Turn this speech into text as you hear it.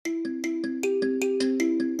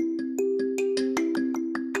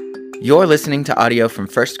You're listening to audio from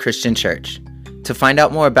First Christian Church. To find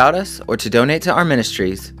out more about us or to donate to our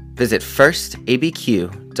ministries, visit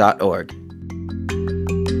firstabq.org.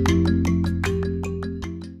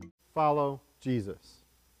 Follow Jesus.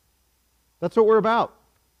 That's what we're about.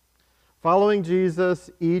 Following Jesus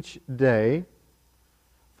each day,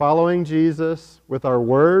 following Jesus with our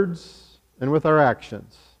words and with our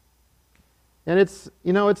actions. And it's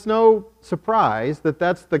no surprise that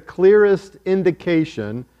that's the clearest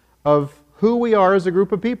indication of who we are as a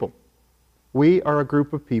group of people. We are a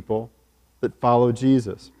group of people that follow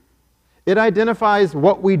Jesus. It identifies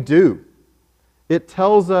what we do. It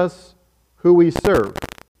tells us who we serve.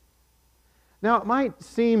 Now, it might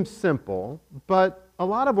seem simple, but a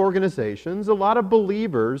lot of organizations, a lot of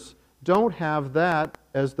believers don't have that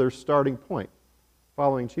as their starting point,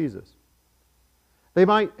 following Jesus. They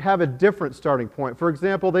might have a different starting point. For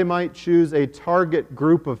example, they might choose a target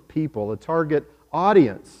group of people, a target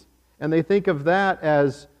audience, and they think of that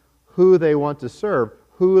as who they want to serve,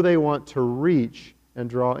 who they want to reach and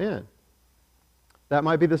draw in. That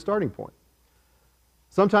might be the starting point.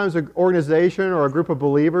 Sometimes an organization or a group of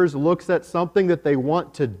believers looks at something that they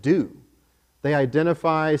want to do. They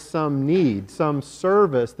identify some need, some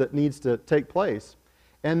service that needs to take place,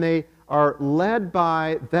 and they are led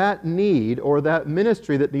by that need or that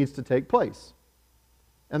ministry that needs to take place.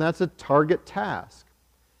 And that's a target task.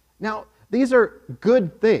 Now, these are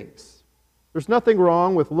good things. There's nothing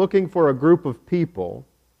wrong with looking for a group of people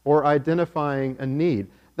or identifying a need.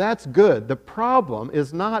 That's good. The problem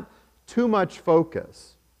is not too much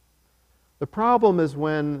focus. The problem is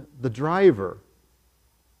when the driver,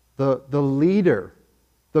 the leader,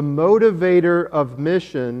 the motivator of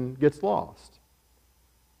mission gets lost.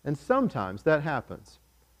 And sometimes that happens.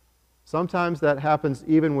 Sometimes that happens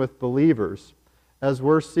even with believers as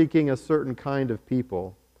we're seeking a certain kind of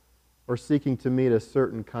people or seeking to meet a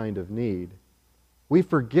certain kind of need. We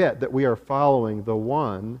forget that we are following the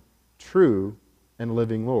one true and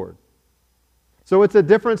living Lord. So it's a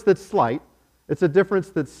difference that's slight, it's a difference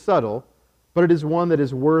that's subtle, but it is one that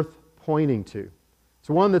is worth pointing to. It's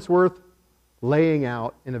one that's worth laying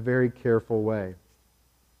out in a very careful way.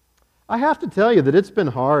 I have to tell you that it's been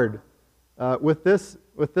hard with this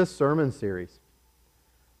sermon series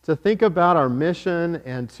to think about our mission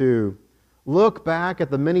and to look back at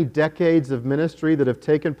the many decades of ministry that have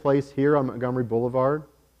taken place here on Montgomery Boulevard,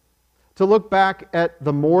 to look back at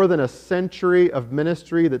the more than a century of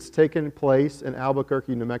ministry that's taken place in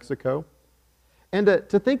Albuquerque, New Mexico, and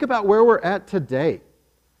to think about where we're at today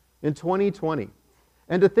in 2020,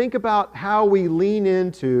 and to think about how we lean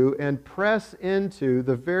into and press into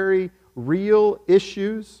the very real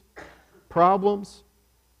issues, problems,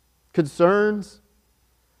 concerns,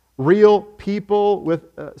 real people with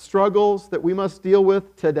struggles that we must deal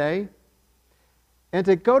with today. And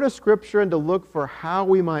to go to Scripture and to look for how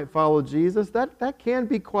we might follow Jesus, that can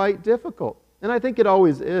be quite difficult. And I think it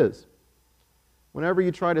always is. Whenever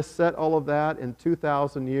you try to set all of that in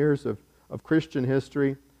 2,000 years of Christian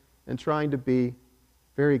history and trying to be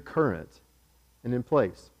very current and in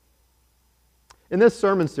place. In this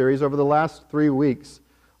sermon series, over the last 3 weeks,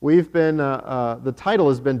 we've been, the title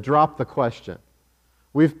has been Drop the Question.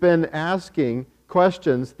 We've been asking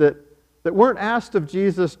questions that weren't asked of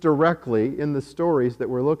Jesus directly in the stories that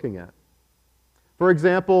we're looking at. For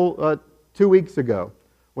example, 2 weeks ago,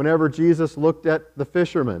 whenever Jesus looked at the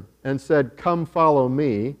fishermen and said, "Come follow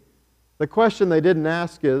me," the question they didn't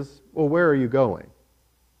ask is, well, where are you going?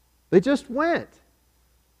 They just went.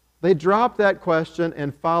 They dropped that question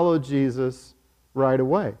and followed Jesus right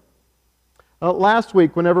away. Last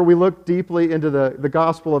week, whenever we looked deeply into the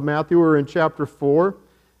Gospel of Matthew, we were in chapter 4,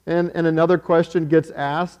 and another question gets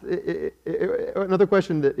asked, another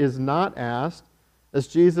question that is not asked, as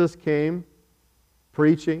Jesus came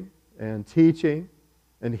preaching and teaching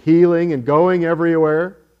and healing and going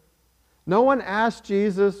everywhere. No one asked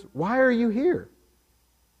Jesus, "Why are you here?"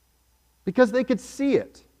 Because they could see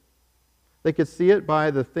it. They could see it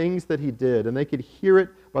by the things that He did, and they could hear it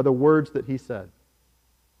by the words that He said.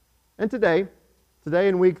 And today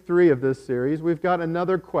in week 3 of this series, we've got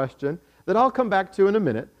another question that I'll come back to in a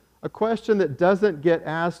minute, a question that doesn't get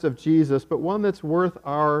asked of Jesus, but one that's worth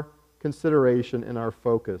our consideration and our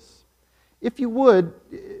focus. If you would,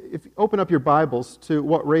 open up your Bibles to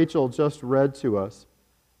what Rachel just read to us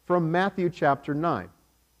from Matthew chapter 9.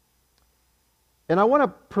 And I want to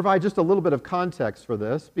provide just a little bit of context for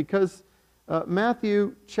this because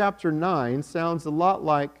Matthew chapter 9 sounds a lot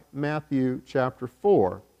like Matthew chapter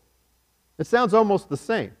 4. It sounds almost the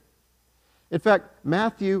same. In fact,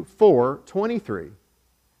 Matthew 4:23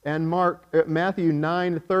 and Matthew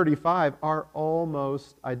 9:35 are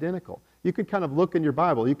almost identical. You can kind of look in your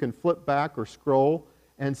Bible. You can flip back or scroll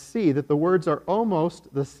and see that the words are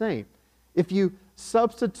almost the same. If you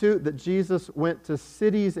substitute that Jesus went to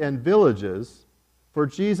cities and villages for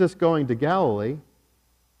Jesus going to Galilee,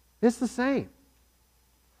 it's the same.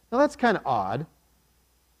 Now that's kind of odd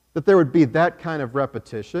that there would be that kind of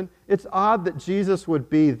repetition. It's odd that Jesus would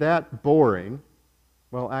be that boring.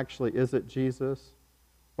 Well, actually, is it Jesus?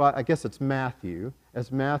 Well, I guess it's Matthew,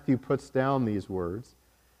 as Matthew puts down these words.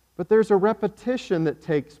 But there's a repetition that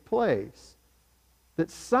takes place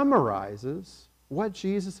that summarizes what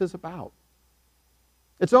Jesus is about.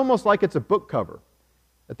 It's almost like it's a book cover.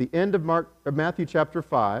 At the end of Matthew chapter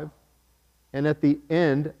 5 and at the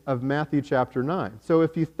end of Matthew chapter 9. So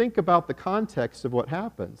if you think about the context of what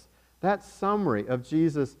happens, that summary of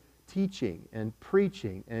Jesus teaching and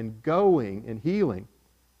preaching and going and healing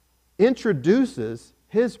introduces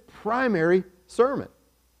his primary sermon,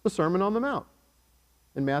 the Sermon on the Mount,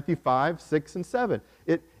 in Matthew 5, 6, and 7.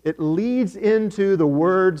 It leads into the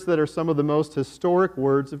words that are some of the most historic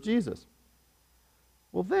words of Jesus.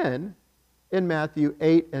 Well then, in Matthew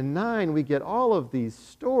 8 and 9, we get all of these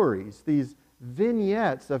stories, these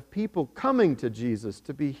vignettes of people coming to Jesus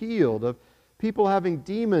to be healed, of people having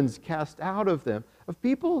demons cast out of them, of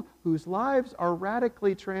people whose lives are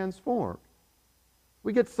radically transformed.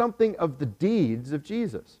 We get something of the deeds of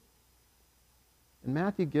Jesus. And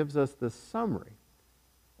Matthew gives us this summary,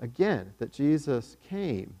 again, that Jesus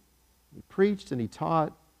came, he preached and he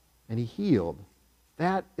taught and he healed.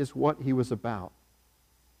 That is what he was about.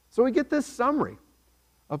 So we get this summary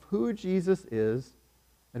of who Jesus is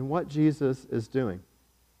and what Jesus is doing.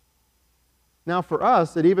 Now for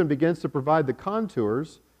us, it even begins to provide the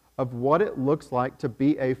contours of what it looks like to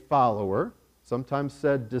be a follower, sometimes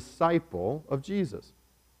said disciple of Jesus.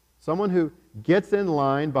 Someone who gets in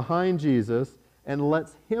line behind Jesus and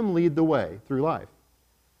lets him lead the way through life.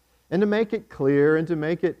 And to make it clear and to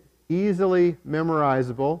make it easily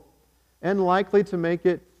memorizable and likely to make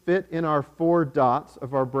it fit in our 4 dots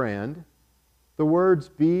of our brand, the words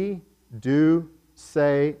be, do,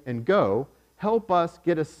 say, and go help us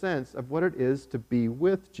get a sense of what it is to be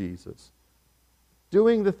with Jesus.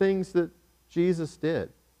 Doing the things that Jesus did.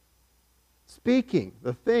 Speaking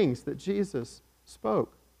the things that Jesus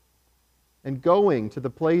spoke. And going to the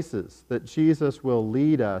places that Jesus will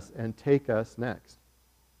lead us and take us next.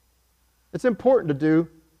 It's important to do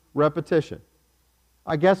repetition.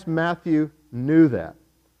 I guess Matthew knew that.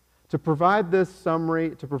 To provide this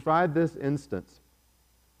summary, to provide this instance,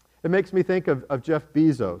 it makes me think of Jeff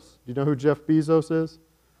Bezos. Do you know who Jeff Bezos is?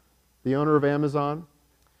 The owner of Amazon?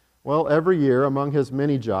 Well, every year, among his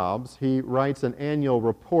many jobs, he writes an annual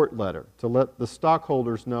report letter to let the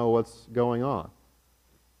stockholders know what's going on.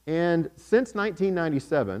 And since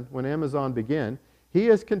 1997, when Amazon began, he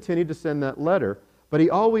has continued to send that letter, but he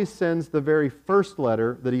always sends the very first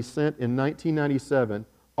letter that he sent in 1997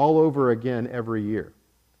 all over again every year.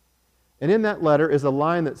 And in that letter is a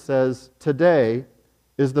line that says, "Today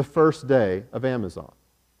is the first day of Amazon.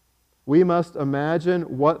 We must imagine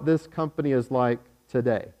what this company is like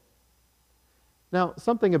today." Now,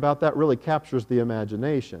 something about that really captures the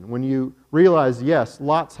imagination. When you realize, yes,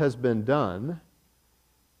 lots has been done,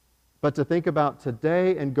 but to think about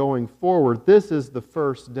today and going forward, this is the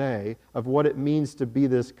first day of what it means to be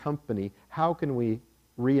this company. How can we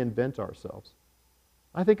reinvent ourselves?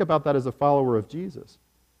 I think about that as a follower of Jesus.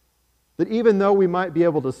 That even though we might be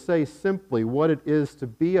able to say simply what it is to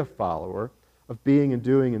be a follower of being and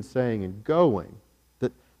doing and saying and going,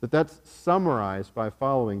 that's summarized by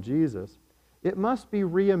following Jesus, it must be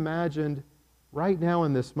reimagined right now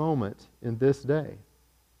in this moment, in this day.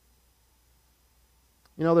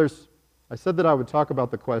 You know, I said that I would talk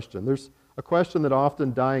about the question. There's a question that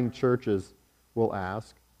often dying churches will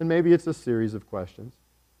ask, and maybe it's a series of questions.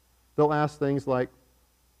 They'll ask things like,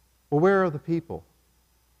 well, where are the people?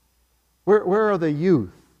 Where are the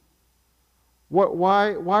youth?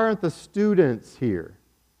 Why aren't the students here?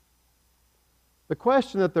 The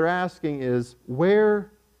question that they're asking is,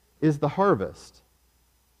 where is the harvest?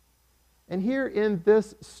 And here in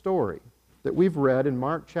this story that we've read in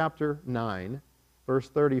Mark chapter 9, verse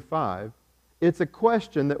 35, it's a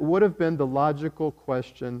question that would have been the logical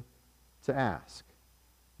question to ask.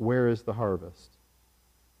 Where is the harvest?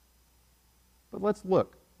 But let's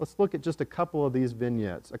look. Let's look at just a couple of these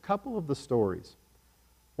vignettes, a couple of the stories.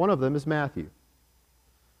 One of them is Matthew.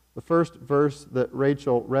 The first verse that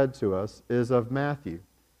Rachel read to us is of Matthew.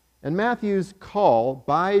 And Matthew's call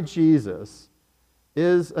by Jesus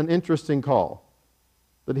is an interesting call,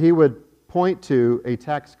 that he would point to a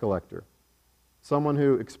tax collector, someone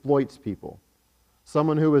who exploits people,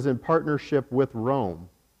 someone who is in partnership with Rome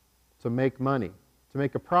to make money, to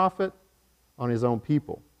make a profit on his own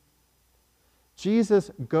people. Jesus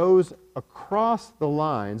goes across the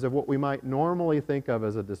lines of what we might normally think of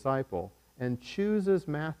as a disciple and chooses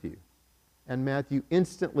Matthew. And Matthew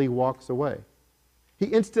instantly walks away. He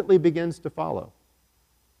instantly begins to follow.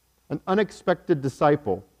 An unexpected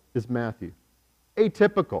disciple is Matthew.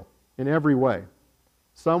 Atypical in every way.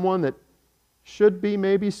 Someone that should be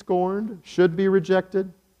maybe scorned, should be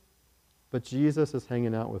rejected, but Jesus is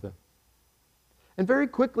hanging out with him. And very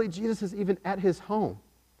quickly, Jesus is even at his home.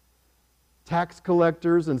 Tax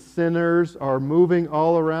collectors and sinners are moving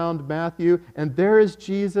all around Matthew, and there is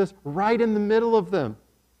Jesus right in the middle of them.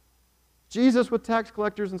 Jesus with tax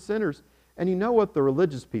collectors and sinners. And you know what the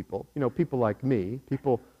religious people, people like me,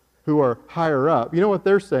 people who are higher up, you know what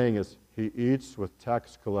they're saying is, he eats with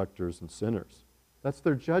tax collectors and sinners. That's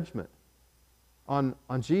their judgment on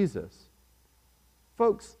Jesus.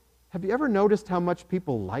 Folks, have you ever noticed how much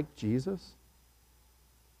people like Jesus?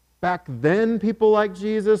 Back then, people like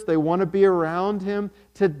Jesus. They want to be around him.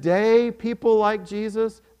 Today, people like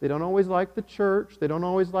Jesus. They don't always like the church. They don't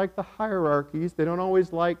always like the hierarchies. They don't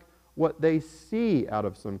always like what they see out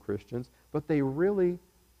of some Christians, but they really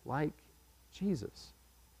like Jesus.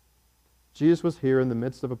 Jesus was here in the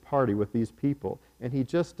midst of a party with these people, and he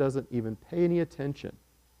just doesn't even pay any attention.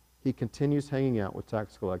 He continues hanging out with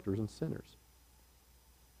tax collectors and sinners.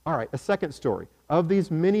 All right, a second story of these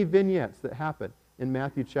many vignettes that happen in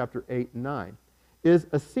Matthew chapter 8 and 9 is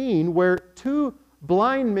a scene where two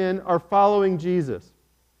blind men are following Jesus.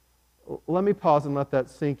 Let me pause and let that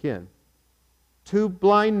sink in. Two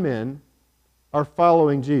blind men are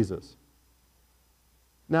following Jesus.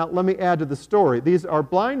 Now, let me add to the story. These are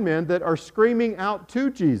blind men that are screaming out to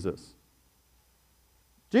Jesus.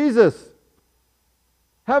 Jesus,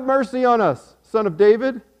 have mercy on us, Son of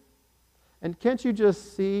David. And can't you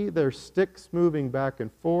just see their sticks moving back and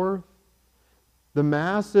forth? The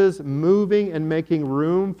masses moving and making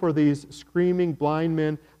room for these screaming blind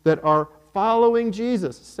men that are following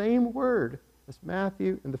Jesus. Same word as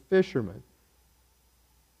Matthew and the fishermen.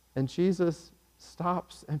 And Jesus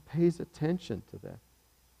stops and pays attention to them.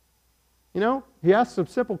 He asks a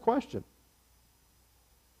simple question.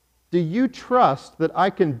 Do you trust that I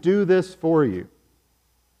can do this for you?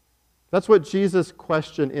 That's what Jesus'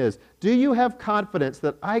 question is. Do you have confidence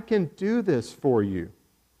that I can do this for you?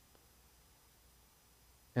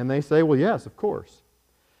 And they say, well, yes, of course.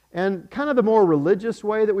 And kind of the more religious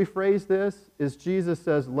way that we phrase this is Jesus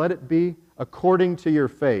says, let it be according to your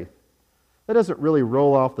faith. That doesn't really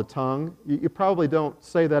roll off the tongue. You probably don't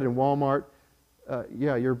say that in Walmart.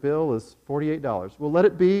 Your bill is $48. Well, let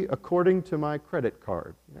it be according to my credit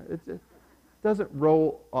card. It doesn't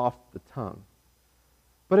roll off the tongue.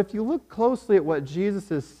 But if you look closely at what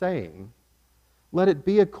Jesus is saying, let it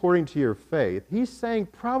be according to your faith, he's saying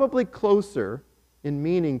probably closer in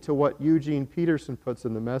meaning to what Eugene Peterson puts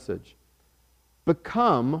in the Message.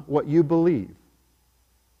 Become what you believe.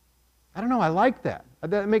 I don't know, I like that.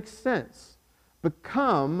 That makes sense.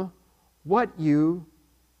 Become what you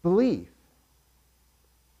believe.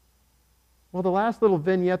 Well, the last little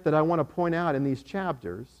vignette that I want to point out in these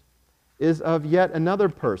chapters is of yet another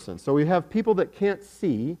person. So we have people that can't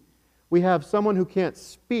see. We have someone who can't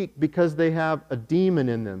speak because they have a demon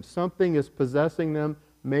in them. Something is possessing them,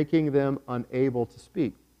 making them unable to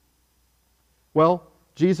speak. Well,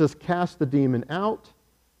 Jesus cast the demon out,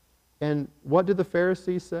 and what did the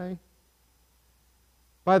Pharisees say?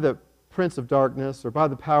 By the prince of darkness, or by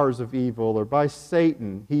the powers of evil, or by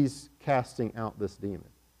Satan, he's casting out this demon.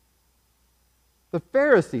 The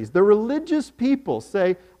Pharisees, the religious people,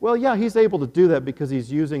 say, well, yeah, he's able to do that because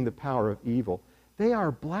he's using the power of evil. They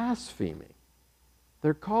are blaspheming.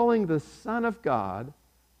 They're calling the Son of God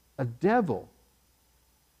a devil.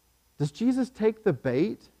 Does Jesus take the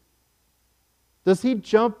bait? Does he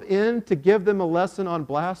jump in to give them a lesson on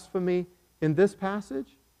blasphemy in this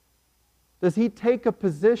passage? Does he take a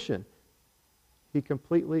position he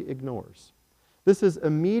completely ignores? This is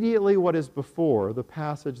immediately what is before the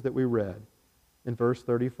passage that we read in verse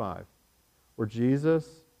 35, where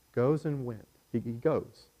Jesus goes and went. He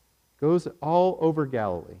goes all over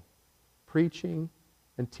Galilee, preaching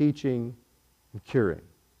and teaching and curing.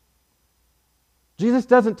 Jesus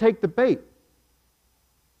doesn't take the bait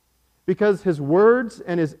because his words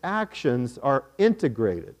and his actions are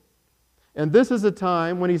integrated. And this is a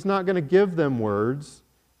time when he's not going to give them words,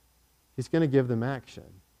 he's going to give them action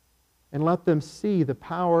and let them see the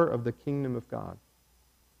power of the kingdom of God.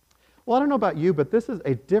 Well, I don't know about you, but this is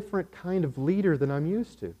a different kind of leader than I'm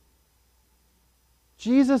used to.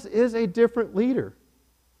 Jesus is a different leader.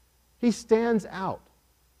 He stands out.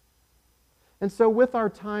 And so with our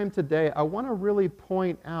time today, I want to really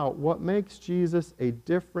point out what makes Jesus a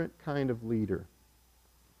different kind of leader.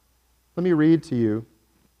 Let me read to you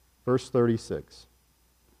verse 36.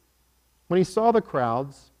 When he saw the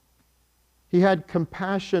crowds, he had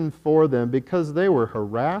compassion for them because they were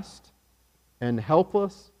harassed and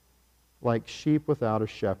helpless like sheep without a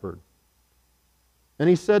shepherd. And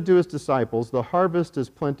he said to his disciples, "The harvest is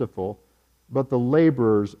plentiful, but the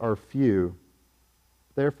laborers are few.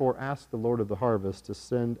 Therefore ask the Lord of the harvest to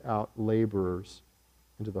send out laborers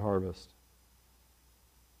into the harvest."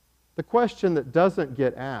 The question that doesn't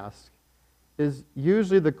get asked is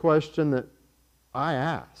usually the question that I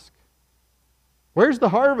ask. Where's the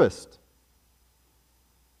harvest?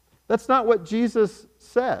 That's not what Jesus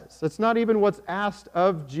says. That's not even what's asked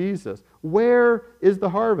of Jesus. Where is the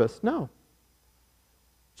harvest? No.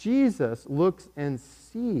 Jesus looks and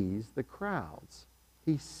sees the crowds.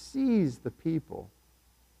 He sees the people,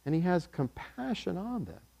 and he has compassion on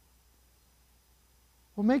them.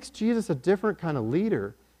 What makes Jesus a different kind of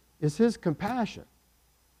leader is his compassion.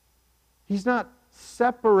 He's not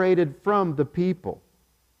separated from the people.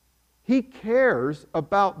 He cares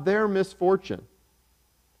about their misfortune.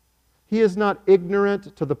 He is not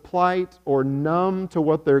ignorant to the plight or numb to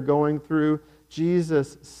what they're going through.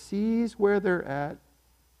 Jesus sees where they're at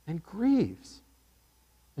and grieves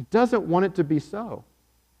and doesn't want it to be so.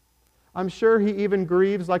 I'm sure he even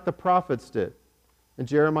grieves like the prophets did in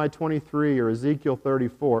Jeremiah 23 or Ezekiel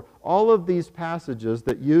 34. All of these passages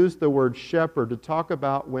that use the word shepherd to talk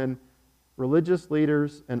about when religious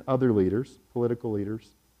leaders and other leaders, political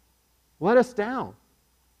leaders, let us down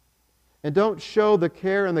and don't show the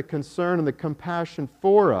care and the concern and the compassion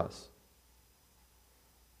for us.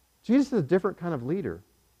 Jesus is a different kind of leader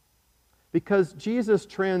because Jesus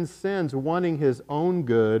transcends wanting his own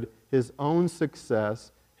good, his own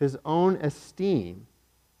success, his own esteem,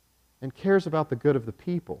 and cares about the good of the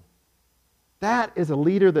people. That is a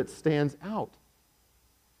leader that stands out.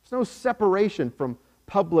 There's no separation from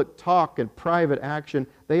public talk and private action.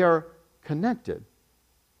 They are connected.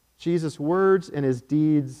 Jesus' words and his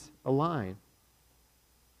deeds align.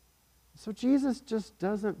 So Jesus just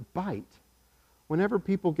doesn't bite whenever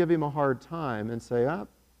people give him a hard time and say,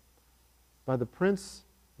 by the prince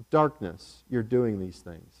of darkness, you're doing these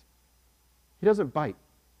things. He doesn't bite.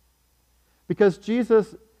 Because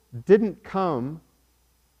Jesus didn't come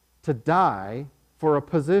to die for a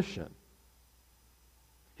position.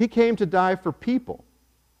 He came to die for people.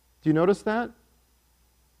 Do you notice that?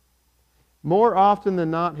 More often than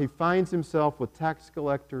not, he finds himself with tax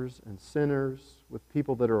collectors and sinners, with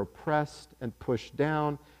people that are oppressed and pushed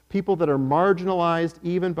down, people that are marginalized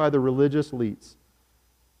even by the religious elites.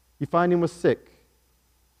 You find him with sick.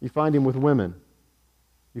 You find him with women.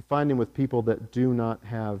 You find him with people that do not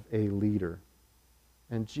have a leader.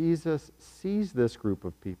 And Jesus sees this group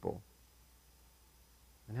of people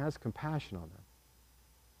and has compassion on them.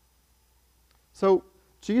 So,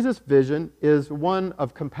 Jesus' vision is one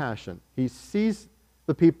of compassion. He sees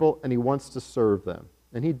the people and he wants to serve them.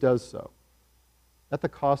 And he does so at the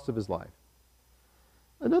cost of his life.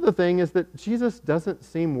 Another thing is that Jesus doesn't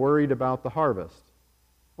seem worried about the harvest.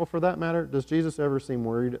 Well, for that matter, does Jesus ever seem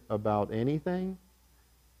worried about anything?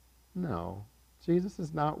 No. Jesus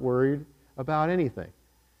is not worried about anything.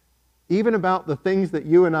 Even about the things that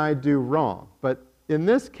you and I do wrong. But in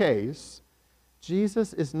this case,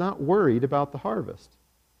 Jesus is not worried about the harvest.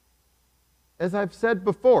 As I've said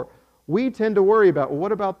before, we tend to worry about, well,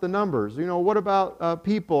 what about the numbers? What about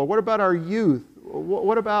people? What about our youth?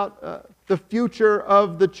 What about the future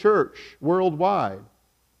of the church worldwide?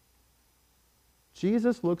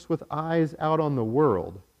 Jesus looks with eyes out on the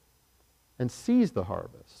world and sees the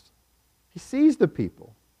harvest. He sees the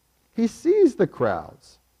people. He sees the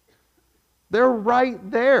crowds. They're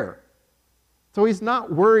right there. So he's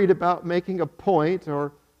not worried about making a point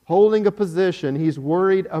or holding a position. He's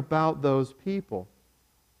worried about those people.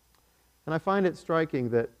 And I find it striking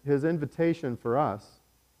that his invitation for us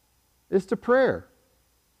is to prayer.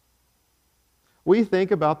 We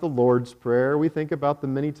think about the Lord's Prayer. We think about the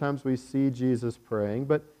many times we see Jesus praying.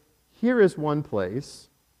 But here is one place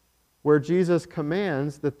where Jesus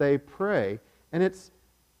commands that they pray. And it's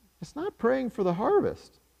not praying for the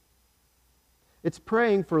harvest. It's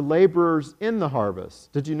praying for laborers in the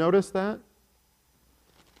harvest. Did you notice that?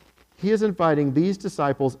 He is inviting these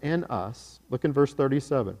disciples and us. Look in verse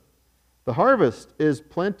 37. The harvest is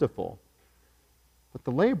plentiful, but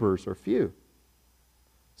the laborers are few.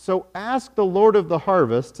 So ask the Lord of the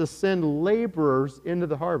harvest to send laborers into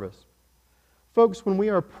the harvest. Folks, when we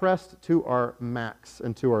are pressed to our max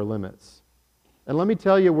and to our limits, and let me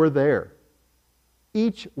tell you, we're there.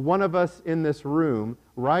 Each one of us in this room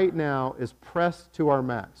right now is pressed to our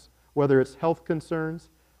max, whether it's health concerns,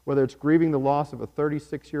 whether it's grieving the loss of a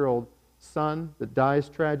 36-year-old son that dies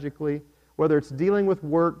tragically, whether it's dealing with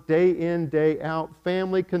work day in, day out,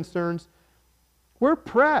 family concerns. We're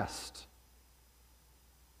pressed.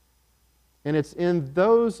 And it's in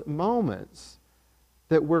those moments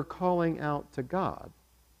that we're calling out to God.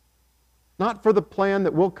 Not for the plan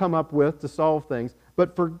that we'll come up with to solve things,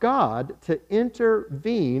 but for God to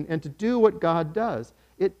intervene and to do what God does.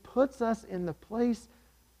 It puts us in the place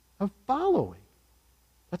of following.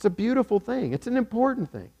 That's a beautiful thing. It's an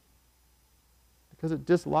important thing. Because it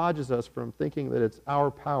dislodges us from thinking that it's our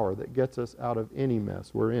power that gets us out of any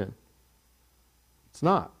mess we're in. It's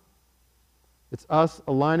not. It's us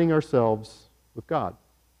aligning ourselves with God.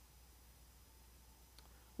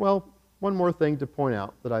 Well, one more thing to point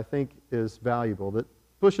out that I think is valuable, that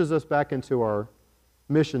pushes us back into our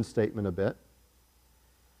mission statement a bit,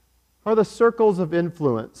 are the circles of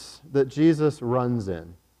influence that Jesus runs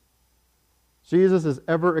in. Jesus is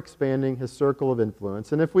ever expanding his circle of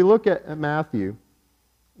influence. And if we look at Matthew,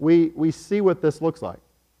 we see what this looks like.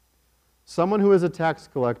 Someone who is a tax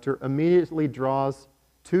collector immediately draws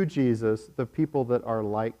to Jesus the people that are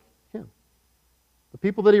like him. The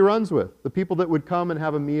people that he runs with, the people that would come and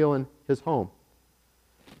have a meal in his home.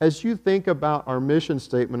 As you think about our mission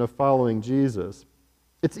statement of following Jesus,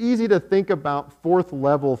 it's easy to think about fourth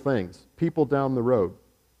level things, people down the road.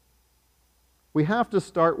 We have to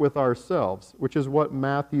start with ourselves, which is what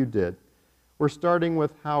Matthew did. We're starting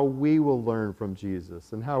with how we will learn from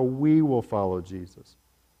Jesus and how we will follow Jesus.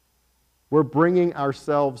 We're bringing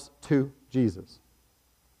ourselves to Jesus.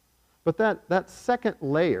 But that second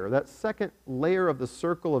layer of the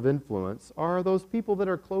circle of influence are those people that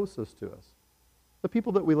are closest to us, the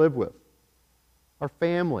people that we live with, our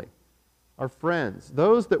family, our friends,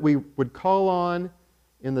 those that we would call on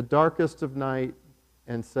in the darkest of night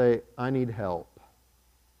and say, I need help.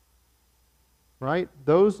 Right?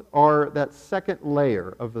 Those are that second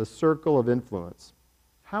layer of the circle of influence.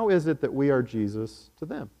 How is it that we are Jesus to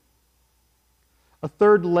them? A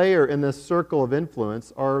third layer in this circle of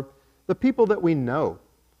influence are the people that we know,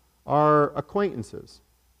 our acquaintances.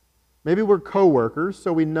 Maybe we're co-workers,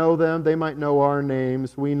 so we know them. They might know our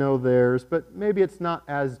names. We know theirs. But maybe it's not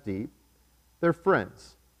as deep. They're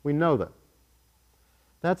friends. We know them.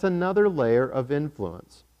 That's another layer of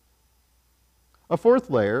influence. A fourth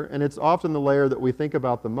layer, and it's often the layer that we think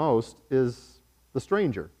about the most, is the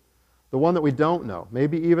stranger, the one that we don't know,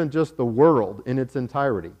 maybe even just the world in its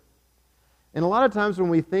entirety. And a lot of times when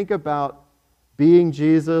we think about being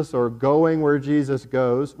Jesus or going where Jesus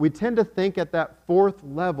goes, we tend to think at that fourth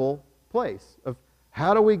level place of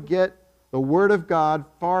how do we get the Word of God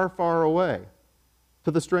far, far away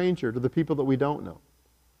to the stranger, to the people that we don't know.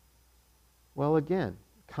 Well, again,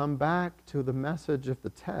 come back to the message of the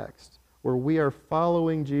text where we are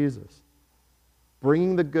following Jesus,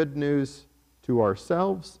 bringing the good news to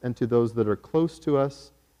ourselves and to those that are close to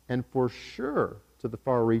us, and for sure to the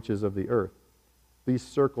far reaches of the earth, these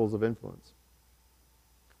circles of influence.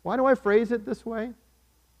 Why do I phrase it this way?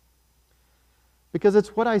 Because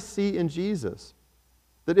it's what I see in Jesus.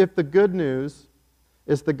 That if the good news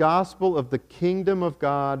is the gospel of the kingdom of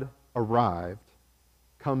God arrived,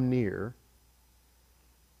 come near,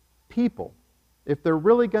 people, if they're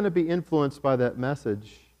really going to be influenced by that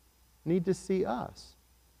message, need to see us.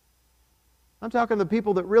 I'm talking to the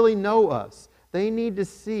people that really know us. They need to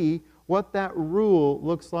see what that rule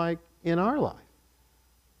looks like in our life,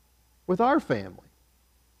 with our family,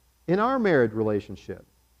 in our married relationship,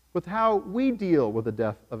 with how we deal with the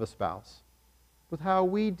death of a spouse, with how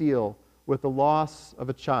we deal with the loss of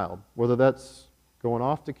a child, whether that's going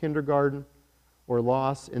off to kindergarten or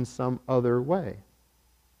loss in some other way.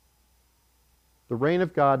 The reign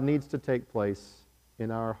of God needs to take place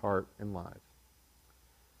in our heart and life.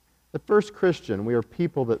 At First Christian, we are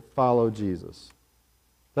people that follow Jesus.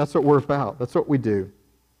 That's what we're about. That's what we do.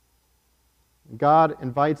 God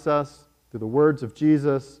invites us through the words of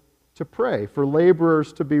Jesus to pray for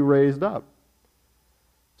laborers to be raised up.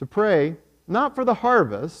 To pray not for the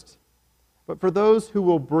harvest, but for those who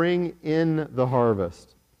will bring in the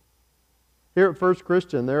harvest. Here at First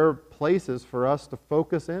Christian, there are places for us to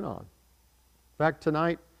focus in on. In fact,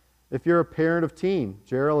 tonight, if you're a parent of teen,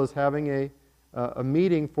 Gerald is having a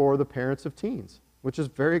meeting for the parents of teens, which is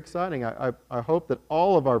very exciting. I hope that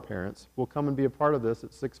all of our parents will come and be a part of this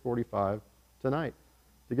at 6:45 tonight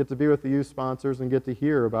to get to be with the youth sponsors and get to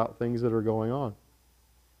hear about things that are going on.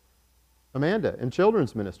 Amanda, in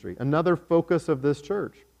children's ministry, another focus of this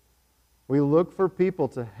church. We look for people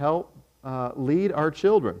to help lead our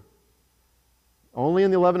children only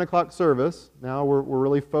in the 11 o'clock service. Now we're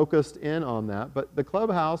really focused in on that. But the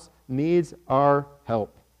clubhouse needs our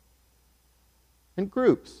help. And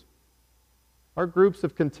groups. Our groups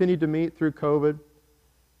have continued to meet through COVID.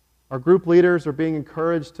 Our group leaders are being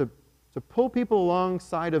encouraged to pull people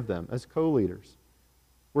alongside of them as co-leaders.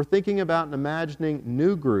 We're thinking about and imagining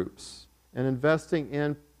new groups and investing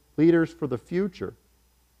in leaders for the future.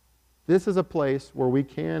 This is a place where we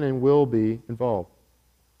can and will be involved.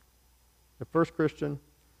 At First Christian,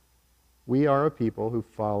 we are a people who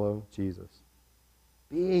follow Jesus.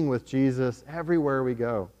 Being with Jesus everywhere we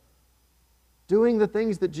go. Doing the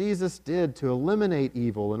things that Jesus did to eliminate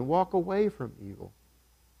evil and walk away from evil.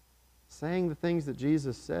 Saying the things that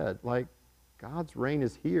Jesus said, like, God's reign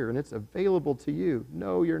is here and it's available to you.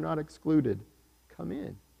 No, you're not excluded. Come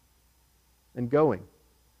in. And going.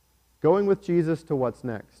 Going with Jesus to what's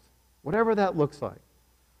next. Whatever that looks like.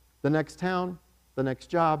 The next town, the next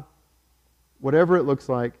job, whatever it looks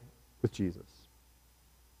like with Jesus.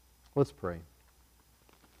 Let's pray.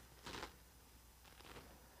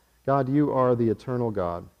 God, you are the eternal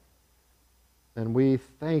God. And we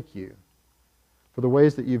thank you for the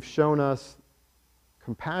ways that you've shown us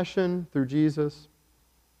compassion through Jesus,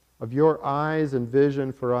 of your eyes and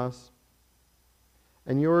vision for us,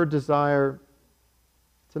 and your desire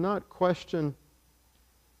to not question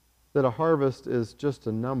that a harvest is just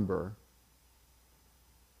a number,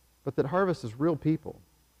 but that harvest is real people.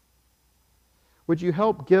 Would you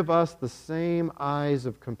help give us the same eyes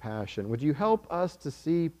of compassion? Would you help us to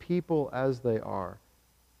see people as they are?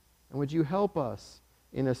 And would you help us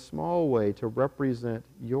in a small way to represent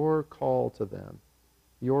your call to them,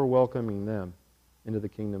 your welcoming them into the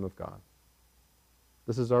kingdom of God?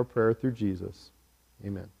 This is our prayer through Jesus.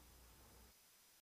 Amen.